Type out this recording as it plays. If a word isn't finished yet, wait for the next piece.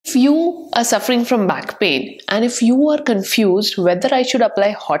If you are suffering from back pain and if you are confused whether I should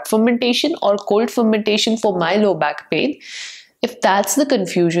apply hot fermentation or cold fermentation for my low back pain, if that's the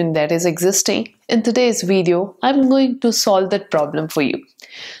confusion that is existing, in today's video, I'm going to solve that problem for you.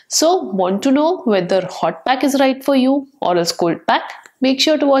 So, want to know whether hot pack is right for you or else cold pack? Make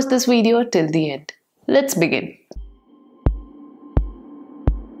sure to watch this video till the end. Let's begin.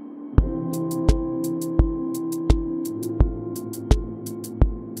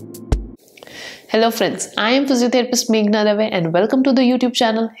 Hello friends, I am physiotherapist Meghana and welcome to the YouTube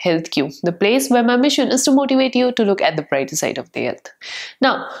channel HealthQ, the place where my mission is to motivate you to look at the brighter side of the health.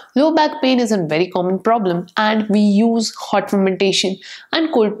 Now, low back pain is a very common problem and we use hot fermentation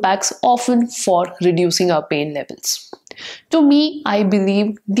and cold packs often for reducing our pain levels. To me, I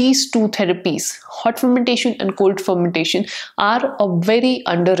believe these two therapies, hot fermentation and cold fermentation, are a very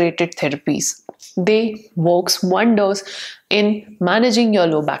underrated therapies. They works wonders in managing your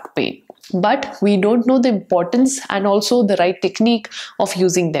low back pain. But we don't know the importance and also the right technique of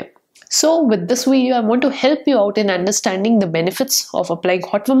using them. So with this video, I want to help you out in understanding the benefits of applying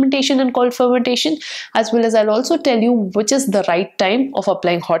hot fermentation and cold fermentation, as well as I'll also tell you which is the right time of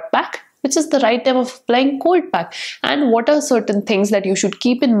applying hot pack, which is the right time of applying cold pack, and what are certain things that you should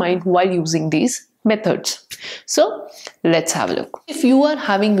keep in mind while using these methods. So let's have a look. If you are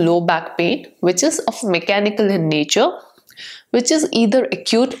having low back pain, which is of mechanical in nature, which is either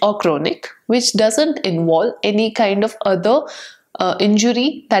acute or chronic, which doesn't involve any kind of other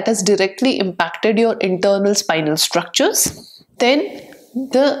injury that has directly impacted your internal spinal structures, then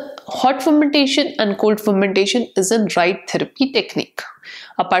the hot fermentation and cold fermentation is a right therapy technique.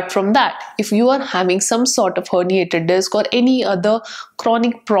 Apart from that, if you are having some sort of herniated disc or any other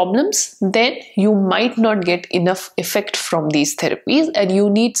chronic problems, then you might not get enough effect from these therapies and you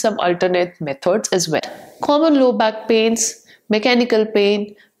need some alternate methods as well. Common low back pains, mechanical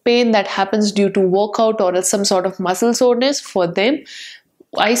pain, pain that happens due to workout or some sort of muscle soreness, for them,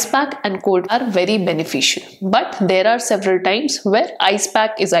 ice pack and cold are very beneficial. But there are several times where ice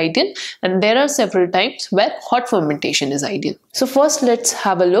pack is ideal and there are several times where hot fermentation is ideal. So first let's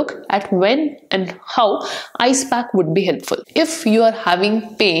have a look at when and how ice pack would be helpful. If you are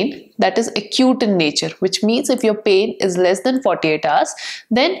having pain that is acute in nature, which means if your pain is less than 48 hours,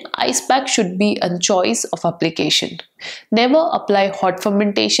 then ice pack should be a choice of application. Never apply hot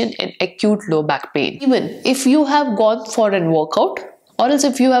fermentation in acute low back pain. Even if you have gone for a workout, or else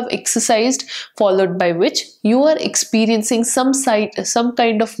if you have exercised followed by which you are experiencing some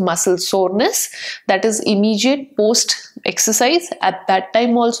kind of muscle soreness that is immediate post exercise, at that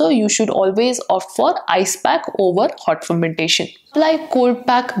time also you should always opt for ice pack over hot fermentation. Apply cold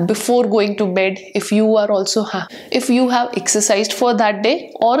pack before going to bed if you are also if you have exercised for that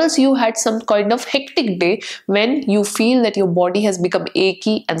day, or else you had some kind of hectic day when you feel that your body has become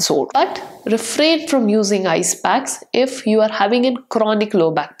achy and sore. But refrain from using ice packs if you are having a chronic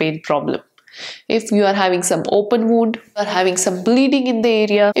low back pain problem. If you are having some open wound, you are having some bleeding in the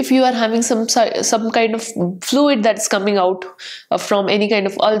area, if you are having some kind of fluid that's coming out from any kind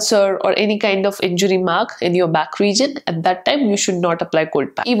of ulcer or any kind of injury mark in your back region, at that time you should not apply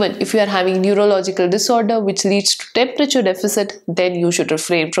cold pack. Even if you are having neurological disorder which leads to temperature deficit, then you should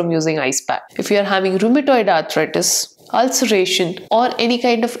refrain from using ice pack. If you are having rheumatoid arthritis, ulceration or any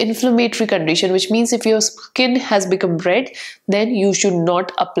kind of inflammatory condition, which means if your skin has become red, then you should not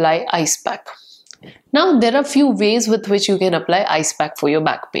apply ice pack. Now there are few ways with which you can apply ice pack for your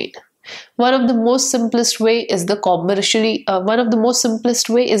back pain. One of the most simplest way is in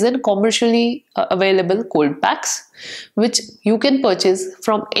commercially available cold packs, which you can purchase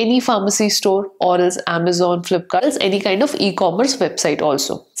from any pharmacy store or else Amazon, Flipkart, else any kind of e-commerce website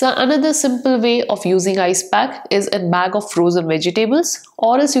also. So another simple way of using ice pack is a bag of frozen vegetables,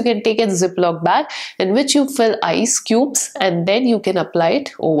 or else you can take a Ziploc bag in which you fill ice cubes and then you can apply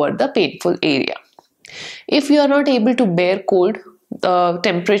it over the painful area. If you are not able to bear cold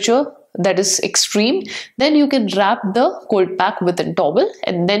temperature that is extreme, then you can wrap the cold pack with a towel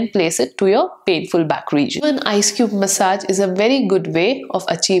and then place it to your painful back region. An ice cube massage is a very good way of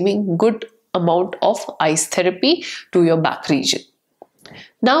achieving good amount of ice therapy to your back region.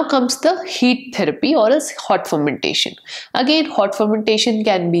 Now comes the heat therapy or else hot fermentation. Again, hot fermentation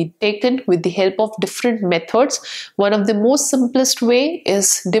can be taken with the help of different methods. One of the most simplest way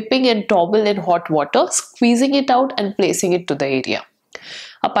is dipping a towel in hot water, squeezing it out and placing it to the area.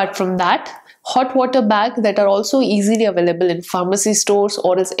 Apart from that, hot water bags that are also easily available in pharmacy stores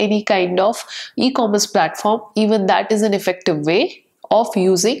or as any kind of e-commerce platform, even that is an effective way of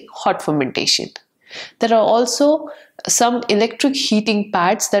using hot fermentation. There are also some electric heating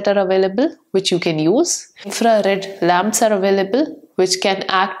pads that are available which you can use. Infrared lamps are available which can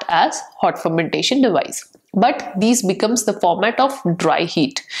act as hot fermentation device. But these becomes the format of dry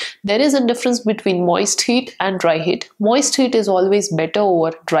heat. There is a difference between moist heat and dry heat. Moist heat is always better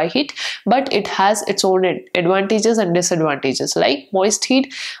over dry heat, but it has its own advantages and disadvantages. Like moist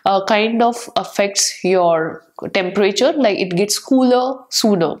heat kind of affects your temperature, like it gets cooler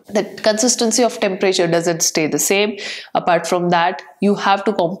sooner. The consistency of temperature doesn't stay the same. Apart from that, you have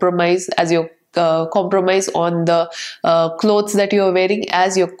to compromise compromise on the clothes that you are wearing,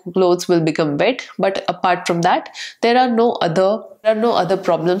 as your clothes will become wet. But apart from that, there are no other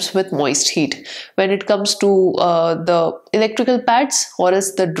problems with moist heat. When it comes to the electrical pads or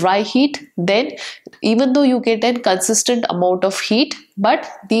else the dry heat, then even though you get a consistent amount of heat, but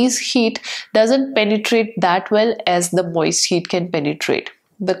these heat doesn't penetrate that well as the moist heat can penetrate.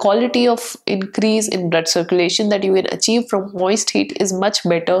 The quality of increase in blood circulation that you can achieve from moist heat is much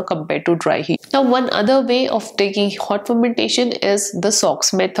better compared to dry heat. Now, one other way of taking hot fermentation is the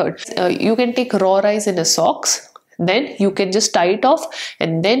socks method. You can take raw rice in a socks, then you can just tie it off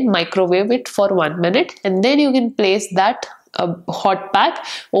and then microwave it for 1 minute, and then you can place that hot pack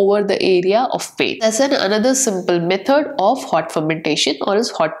over the area of pain. That's another simple method of hot fermentation or is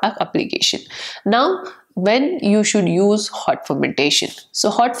hot pack application. Now, when you should use hot fermentation. So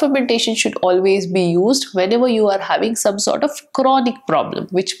hot fermentation should always be used whenever you are having some sort of chronic problem,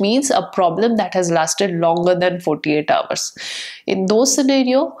 which means a problem that has lasted longer than 48 hours. In those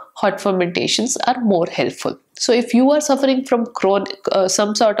scenarios, hot fermentations are more helpful. So if you are suffering from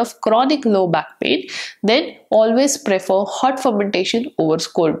some sort of chronic low back pain, then always prefer hot fermentation over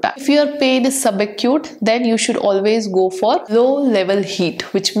cold pack. If your pain is subacute, then you should always go for low level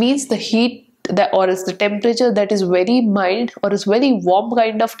heat, which means the heat or else the temperature that is very mild or is very warm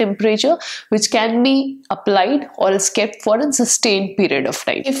kind of temperature, which can be applied or is kept for a sustained period of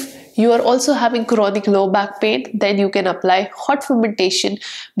time. If you are also having chronic low back pain, then you can apply hot fermentation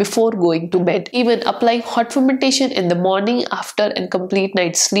before going to bed. Even applying hot fermentation in the morning after a complete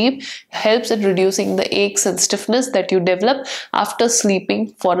night's sleep helps in reducing the aches and stiffness that you develop after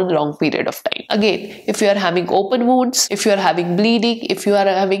sleeping for a long period of time. Again, if you are having open wounds, if you are having bleeding, if you are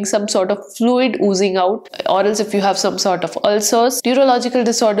having some sort of fluid oozing out, or else if you have some sort of ulcers, neurological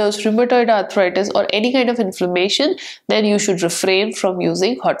disorders, rheumatoid arthritis, or any kind of inflammation, then you should refrain from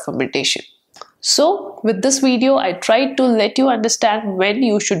using hot fermentation. So with this video, I tried to let you understand when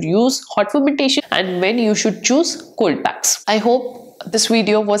you should use hot fermentation and when you should choose cold packs. I hope this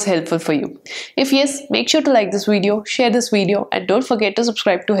video was helpful for you. If yes, make sure to like this video, share this video, and don't forget to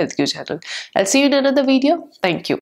subscribe to HealthQ channel. I'll see you in another video. Thank you.